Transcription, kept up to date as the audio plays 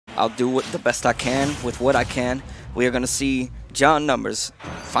I'll do the best I can with what I can. We are going to see John Numbers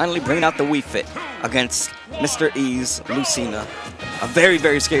finally bringing out the WiiFit against Mr. E's Lucina. A very,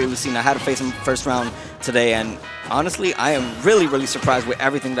 very scary Lucina. I had to face him first round today, and honestly, I am really, really surprised with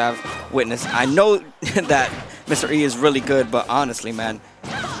everything that I've witnessed. I know that Mr. E is really good, but honestly, man,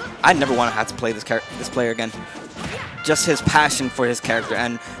 I never want to have to play this player again. Just his passion for his character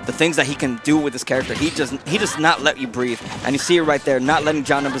and the things that he can do with his character. He does not let you breathe. And you see it right there, not letting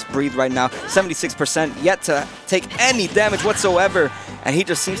John Numbers breathe right now. 76% yet to take any damage whatsoever. And he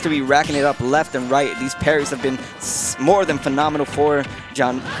just seems to be racking it up left and right. These parries have been more than phenomenal for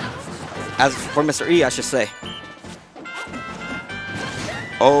John, as for Mr. E, I should say.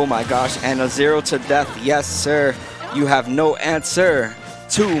 Oh my gosh, and a 0 to death. Yes, sir. You have no answer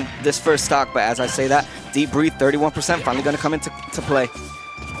to this first stock, but as I say that, deep breathe, 31%, finally going to come into play.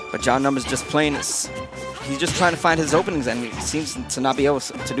 But John Numbers just playing, he's just trying to find his openings, and he seems to not be able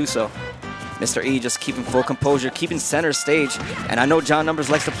to do so. Mr. E just keeping full composure, keeping center stage, and I know John Numbers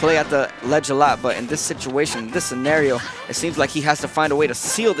likes to play at the ledge a lot, but in this situation, in this scenario, it seems like he has to find a way to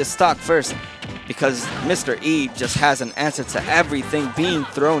seal this stock first, because Mr. E just has an answer to everything being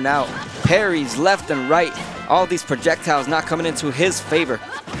thrown out. Parries left and right, all these projectiles not coming into his favor.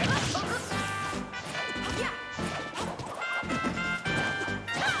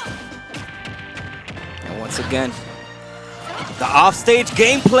 Once again, the offstage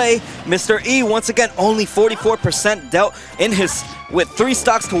gameplay. Mr. E once again only 44% dealt in his with 3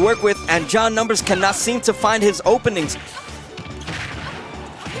 stocks to work with, and John Numbers cannot seem to find his openings.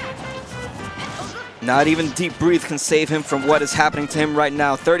 Not even deep breathe can save him from what is happening to him right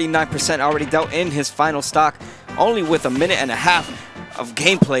now. 39% already dealt in his final stock, only with 1.5 minutes of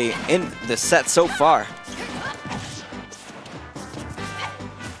gameplay in the set so far.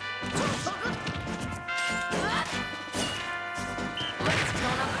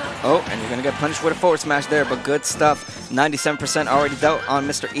 Oh, and you're going to get punished with a forward smash there, but good stuff. 97% already dealt on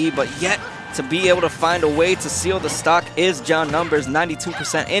Mr. E, but yet to be able to find a way to seal the stock is John Numbers,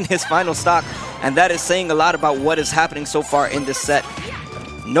 92% in his final stock, and that is saying a lot about what is happening so far in this set.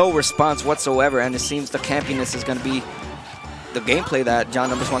 No response whatsoever, and it seems the campiness is going to be the gameplay that John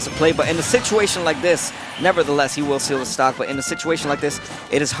Numbers wants to play, but in a situation like this, nevertheless, he will seal the stock, but in a situation like this,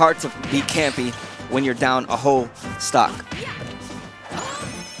 it is hard to be campy when you're down a whole stock.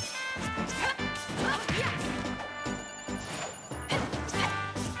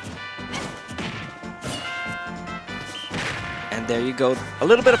 There you go. A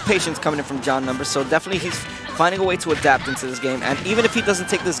little bit of patience coming in from John Numbers, so definitely he's finding a way to adapt into this game. And even if he doesn't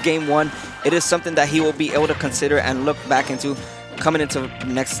take this game 1, it is something that he will be able to consider and look back into coming into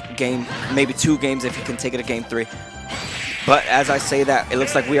next game, maybe 2 games if he can take it to game 3. But as I say that, it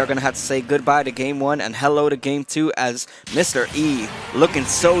looks like we are going to have to say goodbye to game 1 and hello to game 2, as Mr. E looking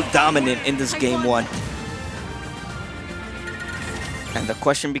so dominant in this game 1. And the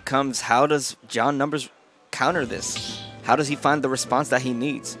question becomes, how does John Numbers counter this? How does he find the response that he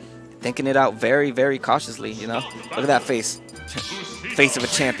needs? Thinking it out very, very cautiously, you know? Look at that face. Face of a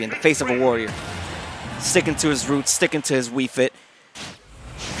champion, the face of a warrior. Sticking to his roots, sticking to his WiiFit.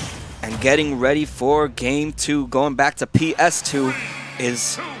 And getting ready for game 2. Going back to PS2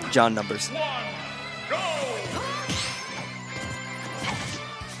 is John Numbers.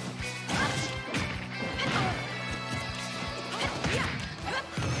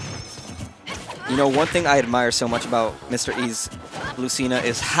 You know, one thing I admire so much about Mr. E's Lucina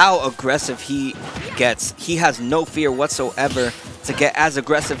is how aggressive he gets. He has no fear whatsoever to get as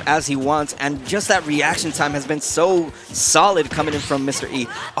aggressive as he wants, and just that reaction time has been so solid coming in from Mr. E.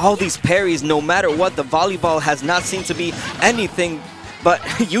 All these parries, no matter what, the volleyball has not seemed to be anything but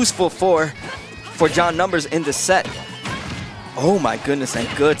useful for John Numbers in this set. Oh my goodness, and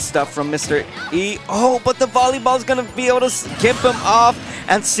good stuff from Mr. E. Oh, but the volleyball is going to be able to skip him off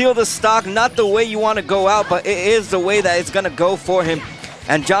and seal the stock. Not the way you want to go out, but it is the way that it's going to go for him.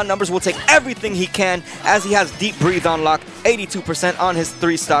 And John Numbers will take everything he can as he has deep breathe on lock. 82% on his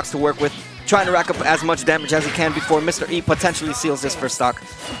 3 stocks to work with. Trying to rack up as much damage as he can before Mr. E potentially seals this first stock.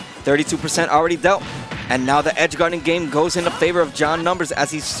 32% already dealt. And now the edge guarding game goes in the favor of John Numbers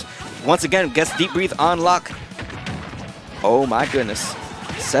as he once again gets deep breathe on lock. Oh my goodness,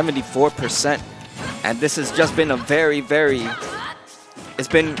 74%. And this has just been a it's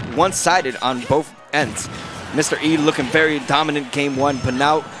been one-sided on both ends. Mr. E looking very dominant game 1, but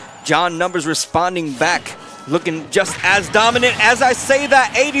now John Numbers responding back, looking just as dominant. As I say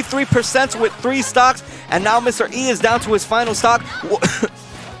that, 83% with 3 stocks, and now Mr. E is down to his final stock.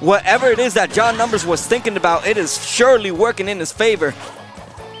 Whatever it is that John Numbers was thinking about, it is surely working in his favor.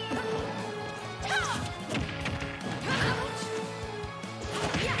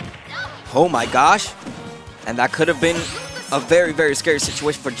 Oh my gosh. And that could have been a very, very scary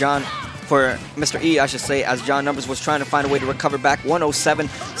situation for Mr. E, I should say, as John Numbers was trying to find a way to recover back. 107,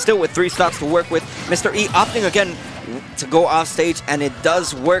 still with 3 stocks to work with. Mr. E opting again to go off stage, and it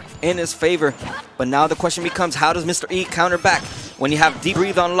does work in his favor. But now the question becomes, how does Mr. E counter back when you have Deep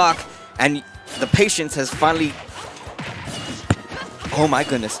Breathe on lock and the patience has finally... Oh my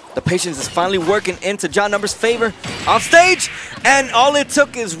goodness. The patience is finally working into John Numbers' favor off stage. And all it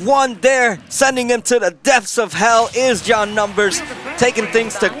took is one there. Sending him to the depths of hell is John Numbers, taking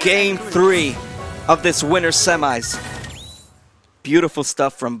things to game 3 of this winner's semis. Beautiful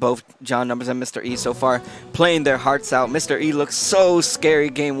stuff from both John Numbers and Mr. E so far, playing their hearts out. Mr. E looks so scary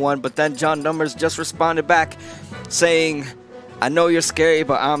game 1, but then John Numbers just responded back saying, I know you're scary,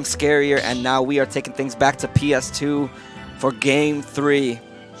 but I'm scarier. And now we are taking things back to PS2 for game 3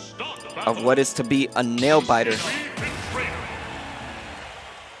 of what is to be a nail biter.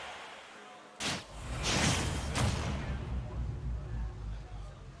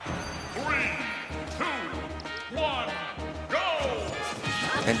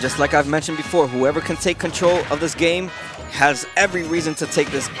 And just like I've mentioned before, whoever can take control of this game has every reason to take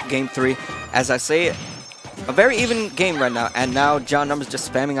this game 3. As I say, a very even game right now. And now John Numbers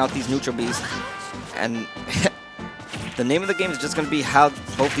just spamming out these neutral Bs. And the name of the game is just going to be how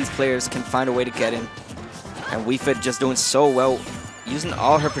both these players can find a way to get in. And WiiFit just doing so well, using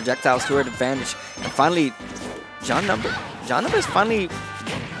all her projectiles to her advantage. And finally, John Numbers finally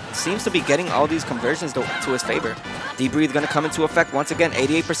seems to be getting all these conversions to his favor. Deep Breathe going to come into effect once again.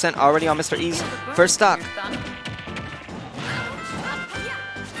 88% already on Mr. E's first stock.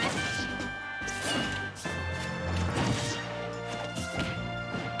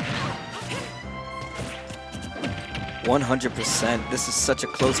 %. This is such a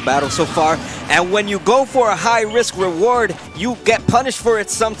close battle so far. And when you go for a high risk reward, you get punished for it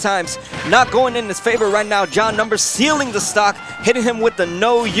sometimes. Not going in his favor right now. John Numbers sealing the stock, hitting him with the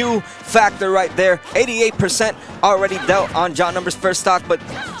no you factor right there. 88% already dealt on John Numbers' first stock, but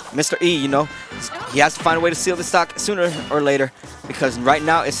Mr. E, you know, he has to find a way to seal the stock sooner or later, because right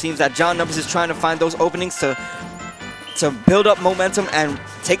now it seems that John Numbers is trying to find those openings to build up momentum and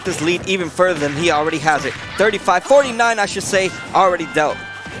take this lead even further than he already has it. 35-49, I should say, already dealt.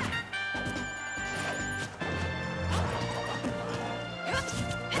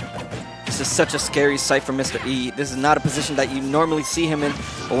 This is such a scary sight for Mr. E. This is not a position that you normally see him in,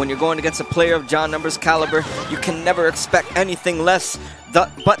 but when you're going against a player of John Numbers' caliber, you can never expect anything less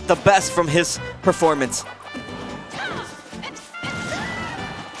but the best from his performance.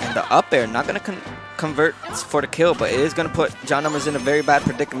 And the up air, not going to convert for the kill, but it is going to put John Numbers in a very bad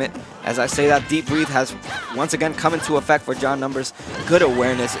predicament. As I say, that Deep Breathe has once again come into effect for John Numbers. Good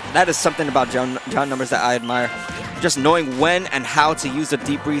awareness. That is something about John Numbers that I admire. Just knowing when and how to use the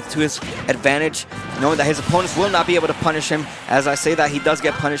Deep Breathe to his advantage, knowing that his opponents will not be able to punish him. As I say that, he does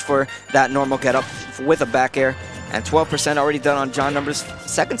get punished for that normal getup with a back air. And 12% already done on John Numbers'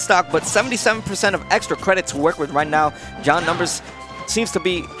 second stock, but 77% of extra credit to work with right now. John Numbers seems to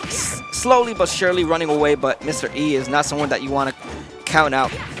be slowly but surely running away, but Mr. E is not someone that you want to count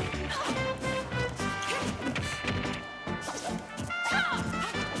out.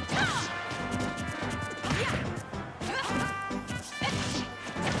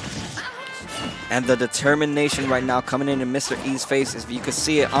 And the determination right now coming in Mr. E's face, if you can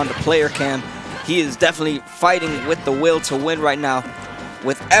see it on the player cam, he is definitely fighting with the will to win right now.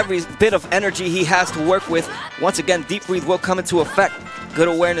 With every bit of energy he has to work with. Once again, Deep Breathe will come into effect. Good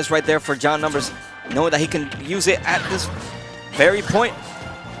awareness right there for John Numbers, knowing that he can use it at this very point.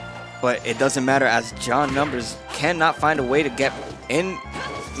 But it doesn't matter, as John Numbers cannot find a way to get in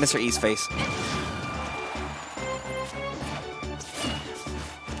Mr. E's face.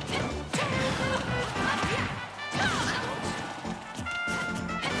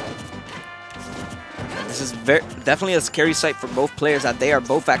 This is definitely a scary sight for both players, that they are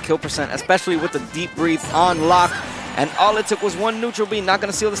both at kill percent, especially with the Deep Breathe on lock. And all it took was one neutral B, not going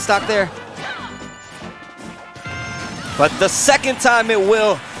to seal the stock there. But the second time it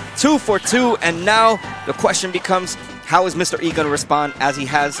will. 2 for 2, and now the question becomes, how is Mr. E going to respond, as he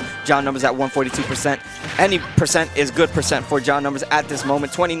has John Numbers at 142%. Any percent is good percent for John Numbers at this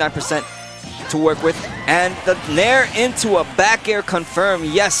moment. 29% to work with, and the nair into a back air confirm.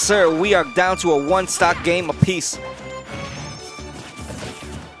 Yes sir, we are down to a 1 stock game apiece.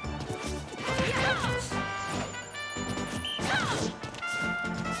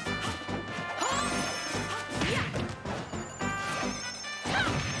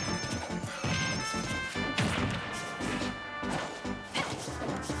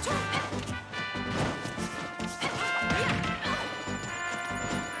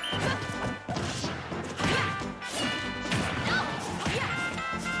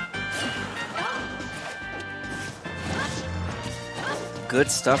 good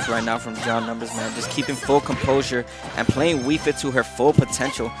stuff right now from John Numbers, man. Just keeping full composure and playing WiiFit to her full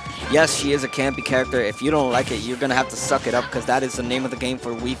potential. Yes, she is a campy character. If you don't like it, you're going to have to suck it up because that is the name of the game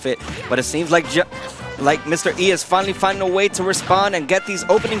for WiiFit. But it seems like Mr. E is finally finding a way to respond and get these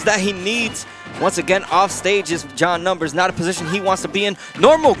openings that he needs. Once again, off stage is John Numbers, not a position he wants to be in.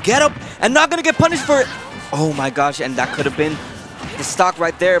 Normal get up and not going to get punished for it. Oh my gosh, and that could have been the stock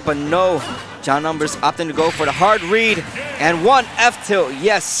right there, but no. John Numbers opting to go for the hard read and one F tilt.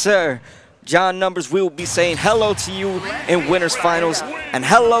 Yes, sir. John Numbers, we will be saying hello to you in winners finals and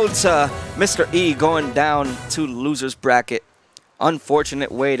hello to Mr. E going down to losers bracket.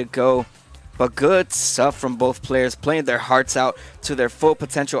 Unfortunate way to go, but good stuff from both players, playing their hearts out to their full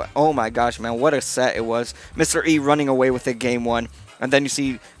potential. Oh my gosh, man, what a set it was. Mr. E running away with it game 1, and then you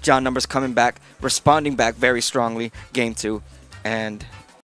see John Numbers coming back, responding back very strongly game 2, and